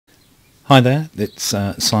Hi there, it's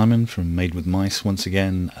Simon from Made with Mice once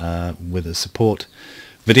again with a support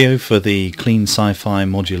video for the Clean Sci Fi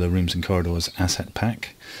Modular Rooms and Corridors Asset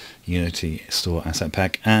Pack, Unity Store Asset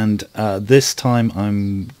Pack, and this time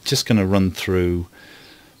I'm just going to run through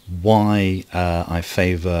why I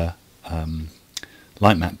favour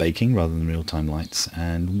light map baking rather than real-time lights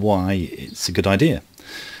and why it's a good idea.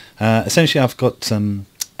 Essentially I've got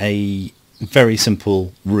a very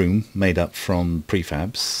simple room made up from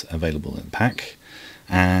prefabs available in the pack,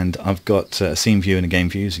 and I've got a scene view and a game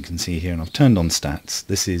view, as you can see here, and I've turned on stats.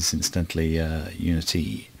 This is incidentally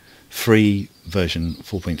Unity free version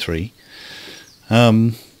 4.3,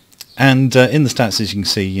 and in the stats, as you can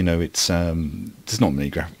see, you know, it's there's not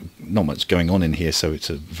much going on in here, so it's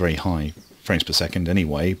a very high frames per second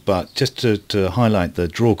anyway, but just to highlight the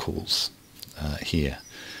draw calls here,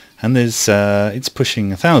 and there's it's pushing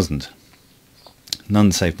 1,000.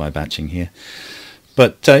 None saved by batching here,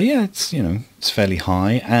 but yeah, it's, you know, it's fairly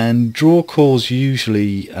high, and draw calls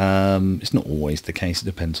usually it's not always the case, it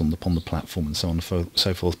depends upon the platform and so on and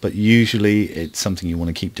so forth, but usually it's something you want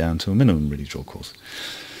to keep down to a minimum, really, draw calls.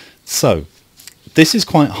 So this is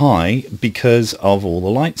quite high because of all the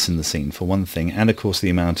lights in the scene, for one thing, and of course the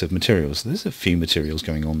amount of materials. There's a few materials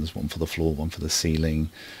going on. There's one for the floor, one for the ceiling,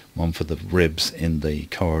 one for the ribs in the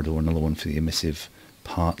corridor, another one for the emissive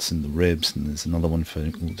parts in the ribs, and there's another one for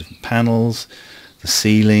all different panels, the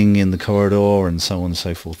ceiling in the corridor, and so on and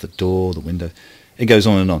so forth, the door, the window. It goes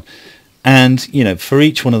on and on. And, you know, for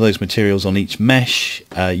each one of those materials on each mesh,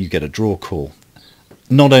 you get a draw call.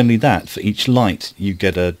 Not only that, for each light you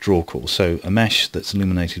get a draw call. So a mesh that's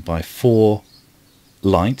illuminated by 4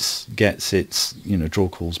 lights gets its, you know, draw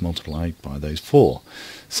calls multiplied by those 4.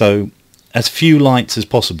 So as few lights as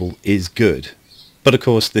possible is good. But of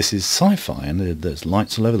course this is sci-fi and there's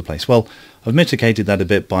lights all over the place. Well, I've mitigated that a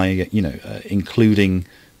bit by, you know, including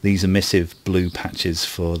these emissive blue patches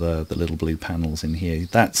for the little blue panels in here.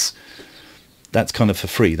 That's kind of for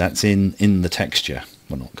free. That's in the texture.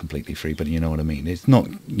 Well, not completely free, but you know what I mean. It's not,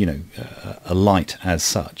 you know, a light as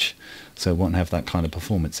such, so it won't have that kind of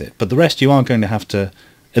performance in it. But the rest you are going to have to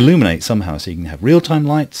illuminate somehow, so you can have real-time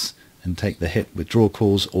lights and take the hit with draw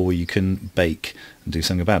calls, or you can bake and do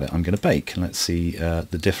something about it. I'm going to bake, and let's see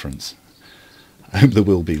the difference. I hope there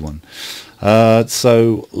will be one.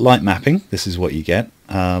 So light mapping, this is what you get.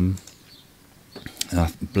 I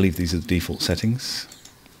believe these are the default settings.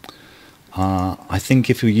 I think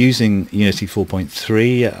if you're using Unity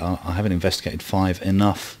 4.3, I haven't investigated 5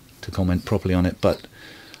 enough to comment properly on it, but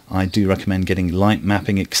I do recommend getting light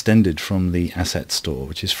mapping extended from the asset store,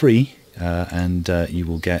 which is free, and you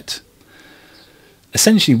will get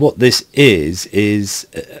essentially what this is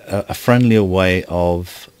a friendlier way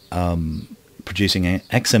of producing an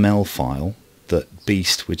XML file that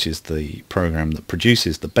Beast, which is the program that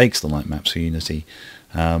bakes the light maps for Unity,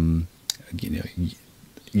 you know,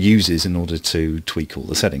 uses in order to tweak all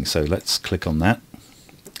the settings. So let's click on that,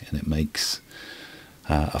 and it makes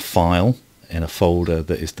a file in a folder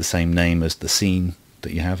that is the same name as the scene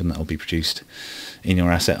that you have, and that will be produced in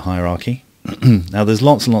your asset hierarchy. Now there's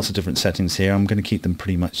lots and lots of different settings here. I'm going to keep them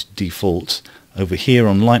pretty much default. Over here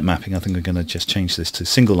on light mapping, I think I'm going to just change this to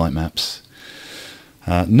single light maps.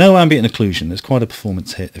 No ambient occlusion. There's quite a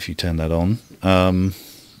performance hit if you turn that on.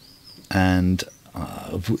 And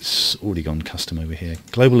it's already gone custom over here.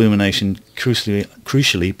 Global illumination,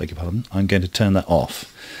 crucially, beg your pardon, I'm going to turn that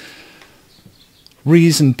off.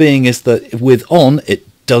 Reason being is that with on, it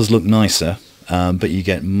does look nicer. But you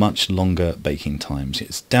get much longer baking times.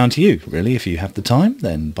 It's down to you, really. If you have the time,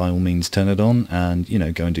 then by all means turn it on and, you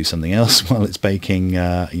know, go and do something else while it's baking.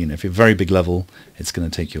 You know, if you're very big level, it's going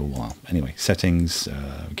to take you a while. Anyway, settings,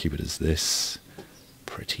 keep it as this,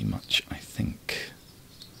 pretty much, I think.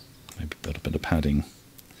 Maybe put a bit of padding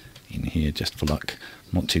in here just for luck.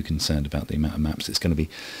 I'm not too concerned about the amount of maps it's going to be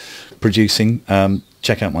producing.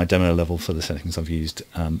 Check out my demo level for the settings I've used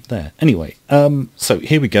there. Anyway, so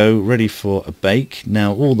here we go, ready for a bake.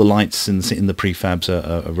 Now all the lights in the prefabs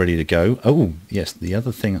are ready to go. Oh yes, the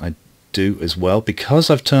other thing I do as well, because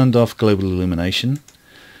I've turned off global illumination,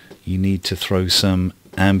 you need to throw some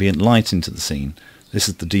ambient light into the scene. This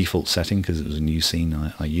is the default setting because it was a new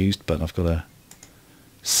scene I used, but I've got a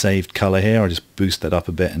saved color here. I'll just boost that up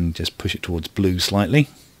a bit and just push it towards blue slightly.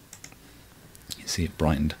 You see it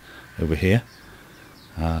brightened over here,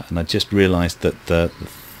 and I just realized that that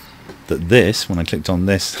this, when I clicked on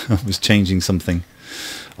this, I was changing something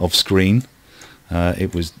off screen.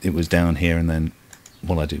 It was down here, and then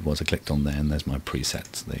what I did was I clicked on there, and there's my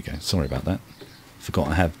presets. There you go. Sorry about that. Forgot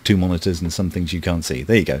I have 2 monitors and some things you can't see.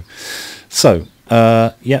 There you go. So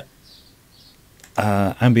yeah,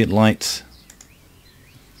 ambient light.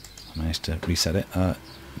 I may managed to reset it.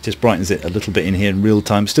 Just brightens it a little bit in here in real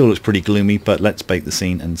time. Still looks pretty gloomy, but let's bake the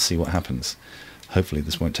scene and see what happens. Hopefully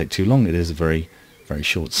this won't take too long. It is a very, very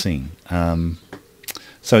short scene.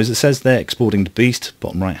 So as it says there, exporting to Beast,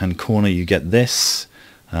 bottom right hand corner you get this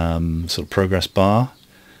sort of progress bar,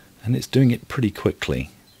 and it's doing it pretty quickly.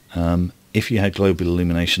 If you had global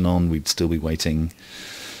illumination on, we'd still be waiting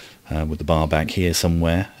with the bar back here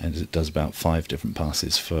somewhere, and it does about 5 different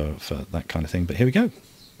passes for that kind of thing. But here we go.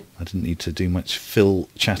 I didn't need to do much fill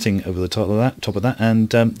chatting over the top of that, and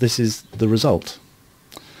this is the result.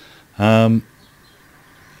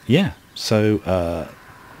 Yeah, so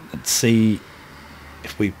let's see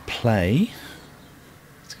if we play.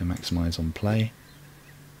 Let's go maximise on play.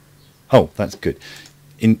 Oh, that's good.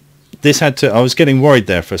 This had to. I was getting worried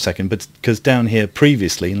there for a second, but because down here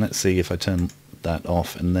previously, and let's see if I turn that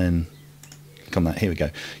off and then click on that. Here we go.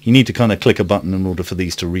 You need to kind of click a button in order for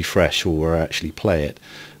these to refresh or actually play it.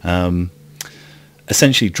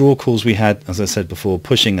 Essentially, draw calls we had, as I said before,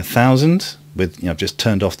 pushing 1,000 with, I've just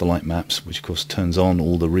turned off the light maps, which of course turns on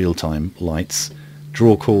all the real-time lights.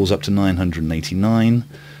 Draw calls up to 989,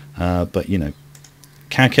 but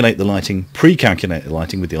calculate the lighting, pre-calculate the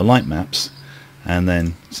lighting with your light maps, and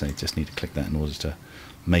then say just need to click that in order to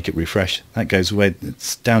make it refresh. That goes away.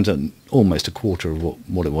 It's down to almost a quarter of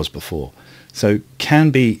what it was before. So can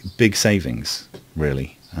be big savings,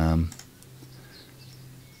 really. Do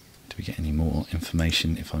we get any more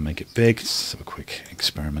information if I make it big? Let's have a quick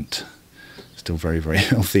experiment. Still very, very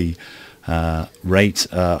healthy rate.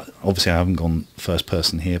 Obviously I haven't gone first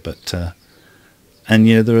person here, but and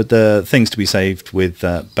there are the things to be saved with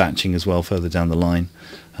batching as well further down the line.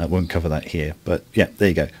 Won't cover that here, but yeah, there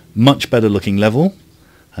you go. Much better looking level,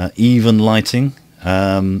 even lighting.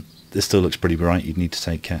 This still looks pretty bright. You'd need to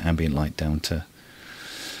take ambient light down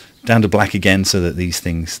to black again so that these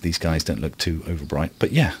guys don't look too over bright.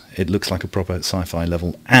 But yeah, it looks like a proper sci-fi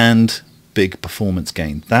level and big performance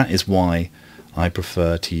gain. That is why I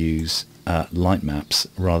prefer to use light maps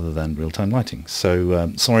rather than real-time lighting.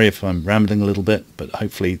 So sorry if I'm rambling a little bit, but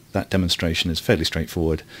hopefully that demonstration is fairly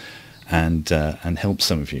straightforward and helps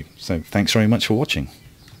some of you. So thanks very much for watching.